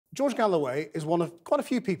George Galloway is one of quite a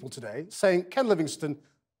few people today saying Ken Livingstone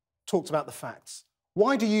talked about the facts.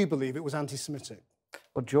 Why do you believe it was anti-Semitic?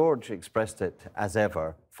 Well, George expressed it, as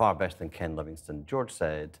ever, far better than Ken Livingstone. George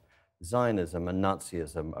said, Zionism and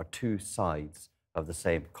Nazism are two sides of the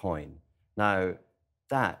same coin. Now,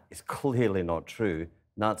 that is clearly not true.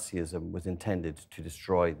 Nazism was intended to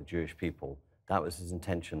destroy the Jewish people. That was his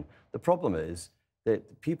intention. The problem is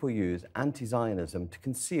that people use anti-Zionism to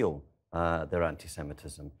conceal their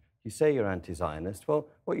anti-Semitism. You say you're anti-Zionist, well,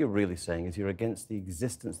 what you're really saying is you're against the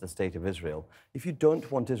existence of the State of Israel. If you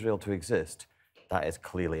don't want Israel to exist, that is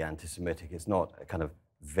clearly anti-Semitic. It's not a kind of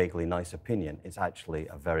vaguely nice opinion. It's actually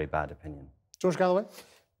a very bad opinion. George Galloway?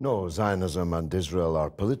 No, Zionism and Israel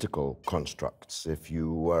are political constructs. If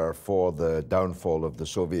you were for the downfall of the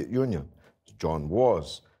Soviet Union, as John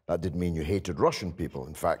was, that didn't mean you hated Russian people.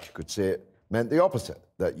 In fact, you could say it meant the opposite,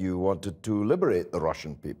 that you wanted to liberate the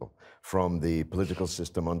Russian people from the political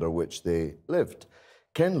system under which they lived.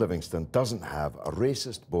 Ken Livingstone doesn't have a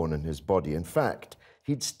racist bone in his body. In fact,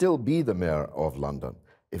 he'd still be the mayor of London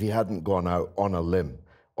if he hadn't gone out on a limb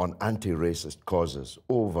on anti-racist causes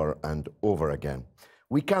over and over again.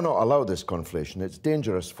 We cannot allow this conflation. It's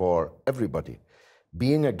dangerous for everybody.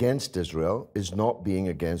 Being against Israel is not being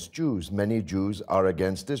against Jews. Many Jews are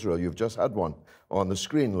against Israel. You've just had one on the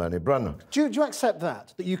screen, Lenny Branagh. Do you accept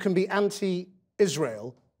that you can be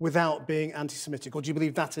anti-Israel without being anti-Semitic, or do you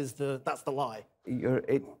believe that's the lie?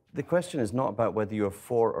 The question is not about whether you're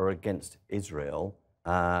for or against Israel.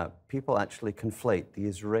 People actually conflate the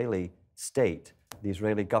Israeli state, the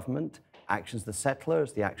Israeli government, actions of the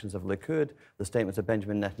settlers, the actions of Likud, the statements of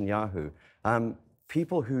Benjamin Netanyahu.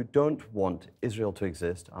 People who don't want Israel to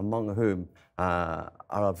exist, among whom are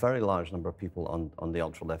a very large number of people on the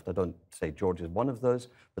ultra-left. I don't say George is one of those,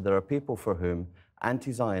 but there are people for whom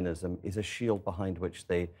anti-Zionism is a shield behind which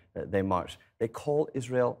they march. They call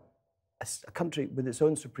Israel a country with its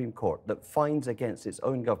own Supreme Court that finds against its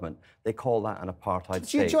own government. They call that an apartheid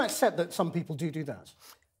state. Do you accept that some people do that?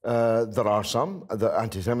 There are some. The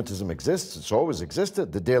anti-Semitism exists. It's always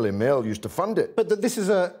existed. The Daily Mail used to fund it. But this is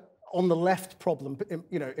a on the left problem,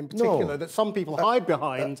 in particular, that some people hide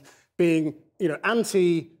behind being,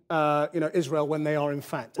 anti-Israel when they are in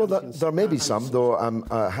fact. Well, there may be some, though.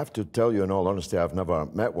 I have to tell you, in all honesty, I've never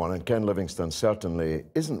met one, and Ken Livingstone certainly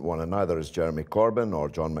isn't one, and neither is Jeremy Corbyn or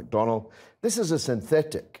John McDonnell. This is a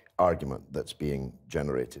synthetic argument that's being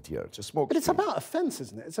generated here. It's a smoke. But it's about offence,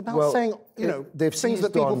 isn't it? It's about saying, things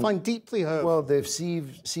that people find deeply hurtful. Well, they've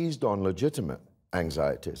seized on legitimate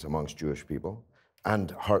anxieties amongst Jewish people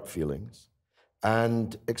and hurt feelings,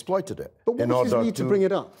 and exploited it. But what was his need to bring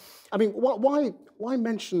it up? I mean, why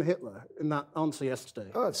mention Hitler in that answer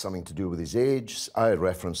yesterday? Oh, it's something to do with his age. I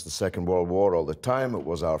reference the Second World War all the time. It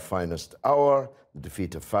was our finest hour, the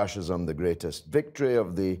defeat of fascism, the greatest victory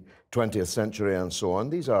of the 20th century, and so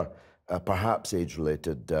on. These are perhaps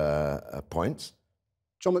age-related points.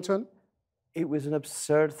 John McTernan? It was an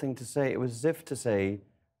absurd thing to say. It was as if to say,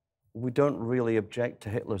 we don't really object to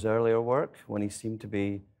Hitler's earlier work when he seemed to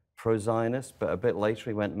be pro-Zionist, but a bit later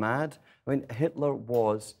he went mad. I mean, Hitler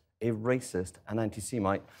was a racist and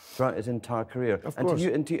anti-Semite throughout his entire career. Of course.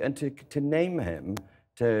 And to name him,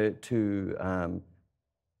 to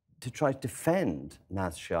try to defend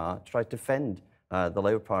Naz Shah, to try to defend the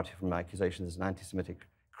Labour Party from accusations of an anti-Semitic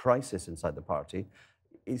crisis inside the party,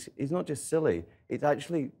 is not just silly. It's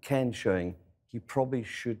actually Ken showing he probably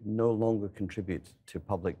should no longer contribute to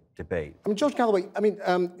public debate. I mean, George Galloway,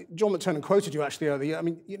 John McTernan quoted you actually earlier. I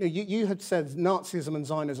mean, you had said Nazism and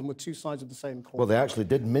Zionism were two sides of the same coin. Well, they actually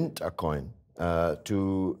did mint a coin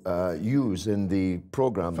to use in the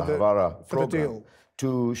programme, the Havara programme,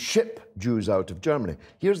 to ship Jews out of Germany.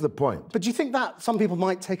 Here's the point. But do you think that some people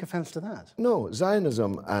might take offence to that? No,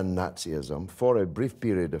 Zionism and Nazism, for a brief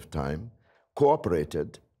period of time,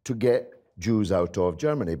 cooperated to get Jews out of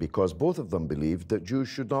Germany, because both of them believed that Jews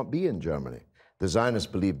should not be in Germany. The Zionists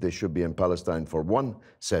believed they should be in Palestine for one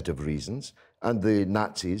set of reasons, and the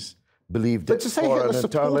Nazis believed but to say Hitler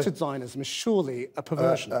supported Zionism is surely a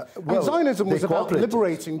perversion. Zionism was about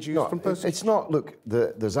liberating Jews from persecution. It's not. Look,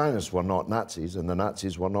 the Zionists were not Nazis, and the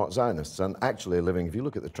Nazis were not Zionists. And actually, if you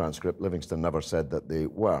look at the transcript, Livingstone never said that they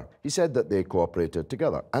were. He said that they cooperated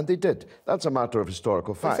together, and they did. That's a matter of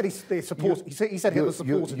historical fact. He said Hitler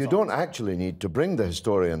supported You don't actually need to bring the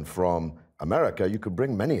historian from America. You could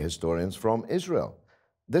bring many historians from Israel.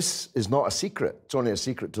 This is not a secret. It's only a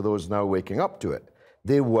secret to those now waking up to it.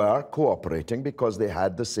 They were cooperating because they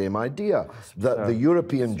had the same idea, that the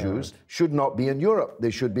European Jews should not be in Europe. They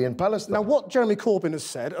should be in Palestine. Now, what Jeremy Corbyn has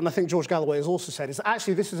said, and I think George Galloway has also said, is that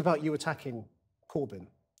actually this is about you attacking Corbyn.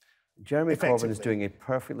 Jeremy Corbyn is doing a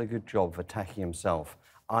perfectly good job of attacking himself.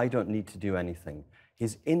 I don't need to do anything.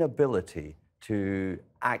 His inability to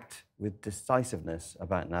act with decisiveness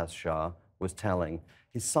about Naz Shah was telling.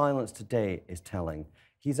 His silence today is telling.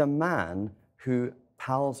 He's a man who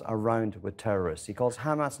pals around with terrorists. He calls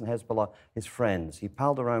Hamas and Hezbollah his friends. He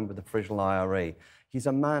palled around with the Frisian IRA. He's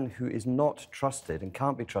a man who is not trusted and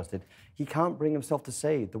can't be trusted. He can't bring himself to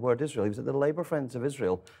say the word Israel. He was at the Labour Friends of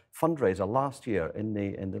Israel fundraiser last year in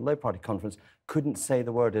the Labour Party conference, couldn't say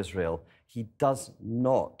the word Israel. He does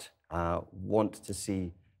not want to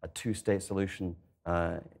see a two-state solution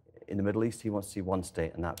in the Middle East. He wants to see one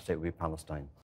state, and that state would be Palestine.